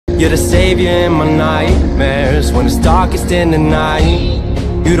You're the savior in my nightmares when it's darkest in the night.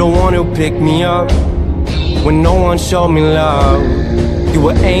 You're the one who picked me up when no one showed me love. You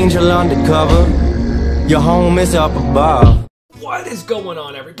were angel undercover. Your home is up above. What is going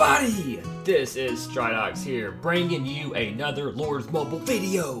on, everybody? This is Stridox here, bringing you another Lord's Mobile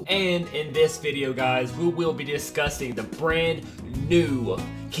video. And in this video, guys, we will be discussing the brand new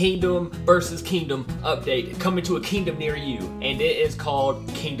Kingdom versus Kingdom update coming to a kingdom near you, and it is called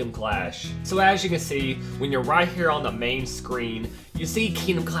Kingdom Clash. So as you can see, when you're right here on the main screen, you see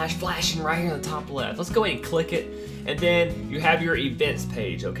Kingdom Clash flashing right here on the top left. Let's go ahead and click it, and then you have your events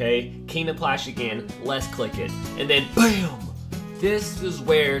page, okay? Kingdom Clash again, let's click it, and then BAM! This is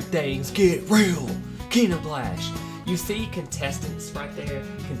where things get real. Kingdom Clash. You see contestants right there?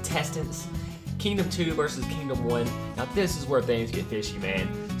 Contestants. Kingdom 2 versus Kingdom 1. Now this is where things get fishy, man.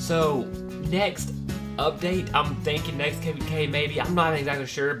 So next update, I'm thinking next KvK maybe. I'm not exactly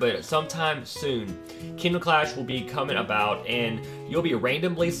sure, but sometime soon. Kingdom Clash will be coming about, and you'll be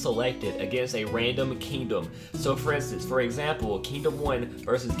randomly selected against a random kingdom. So for instance, for example, Kingdom 1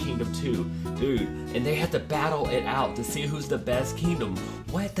 versus Kingdom 2. Dude, and they have to battle it out to see who's the best kingdom.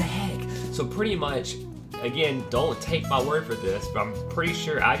 What the heck? So pretty much, again, don't take my word for this, but I'm pretty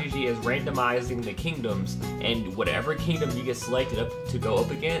sure IGG is randomizing the kingdoms, and whatever kingdom you get selected up to go up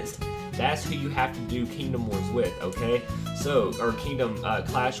against, that's who you have to do Kingdom Wars with, okay? So, or Kingdom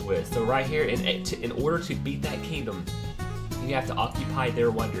Clash with. So right here, in order to beat that kingdom, you have to occupy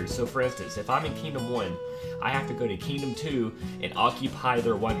their wonders. So for instance, if I'm in Kingdom 1, I have to go to Kingdom 2 and occupy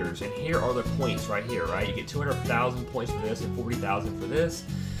their wonders. And here are the points right here, right? You get 200,000 points for this and 40,000 for this.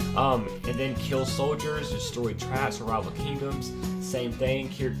 And then kill soldiers, destroy traps for rival kingdoms. Same thing,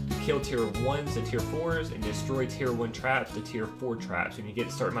 kill tier 1s to tier 4s, and destroy tier 1 traps to tier 4 traps. And you get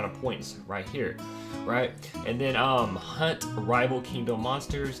a certain amount of points right here, right? And then hunt rival kingdom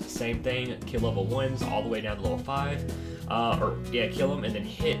monsters. Same thing, kill level 1s all the way down to level 5. Kill them and then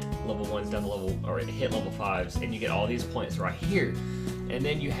hit level 1s down to level, or hit level 5s, and you get all these points right here. And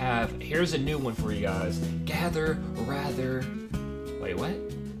then you have, here's a new one for you guys. Gather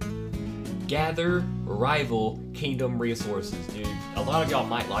rival kingdom resources, dude. A lot of y'all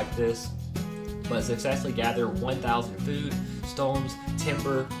might like this, but successfully gather 1,000 food, stones,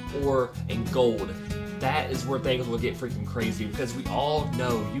 timber, ore, and gold. That is where things will get freaking crazy, because we all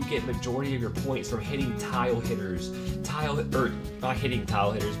know you get majority of your points from hitting tile hitters. Not hitting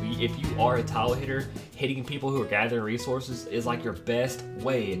tile hitters, but if you are a tile hitter, hitting people who are gathering resources is like your best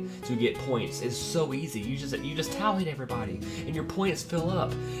way to get points. It's so easy. You just tile hit everybody and your points fill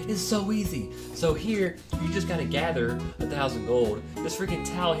up. It's so easy. So here, you just gotta gather 1,000 gold. Just freaking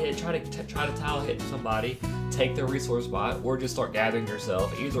tile hit, try to tile hit somebody, take their resource spot, or just start gathering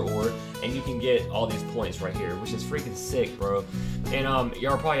yourself, either or, and you can get all these points right here, which is freaking sick, bro. And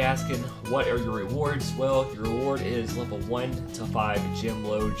y'all are probably asking, what are your rewards? Well, your reward is level 1 to 5 gem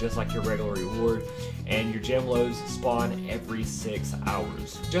load, just like your regular reward, and your gem loads spawn every 6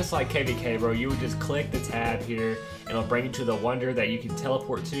 hours. Just like KvK, bro, you would just click the tab here, and it'll bring you to the wonder that you can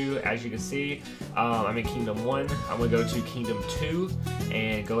teleport to. As you can see, I'm in Kingdom 1, I'm gonna go to Kingdom 2,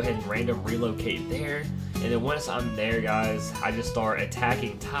 and go ahead and random relocate there. And then once I'm there, guys, I just start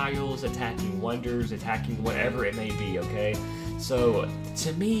attacking tiles, attacking wonders, attacking whatever it may be, okay? So,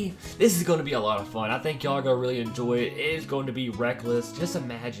 to me, this is going to be a lot of fun. I think y'all are going to really enjoy it. It is going to be reckless. Just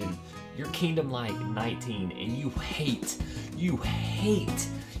imagine, you're Kingdom like 19, and you hate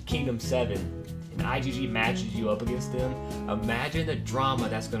Kingdom 7, and IGG matches you up against them. Imagine the drama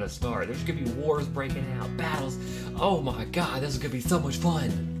that's going to start. There's going to be wars breaking out, battles. Oh my god, this is going to be so much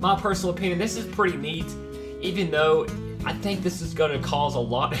fun. My personal opinion, this is pretty neat, even though I think this is going to cause a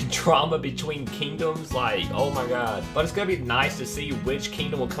lot of drama between kingdoms, like, oh my god. But it's going to be nice to see which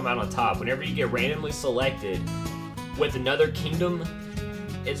kingdom will come out on top. Whenever you get randomly selected with another kingdom,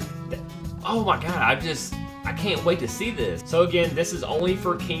 oh my god, I can't wait to see this. So again, this is only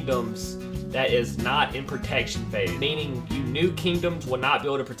for kingdoms that is not in protection phase, meaning you new kingdoms will not be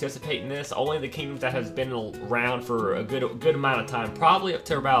able to participate in this. Only the kingdoms that has been around for a good amount of time, probably up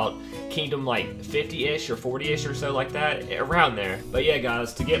to about kingdom like 50-ish or 40-ish or so, like that, around there. But yeah,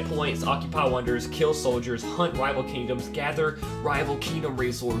 guys, to get points, occupy wonders, kill soldiers, hunt rival kingdoms, gather rival kingdom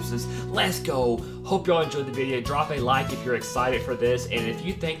resources. Let's go. Hope y'all enjoyed the video. Drop a like if you're excited for this, and if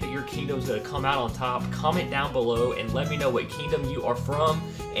you think that your kingdom's gonna come out on top, comment down below and let me know what kingdom you are from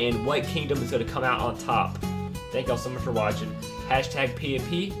and what kingdom is going to come out on top. Thank y'all so much for watching.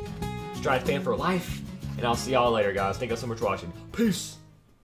 #PvP, Stride Fan for life, and I'll see y'all later, guys. Thank y'all so much for watching. Peace.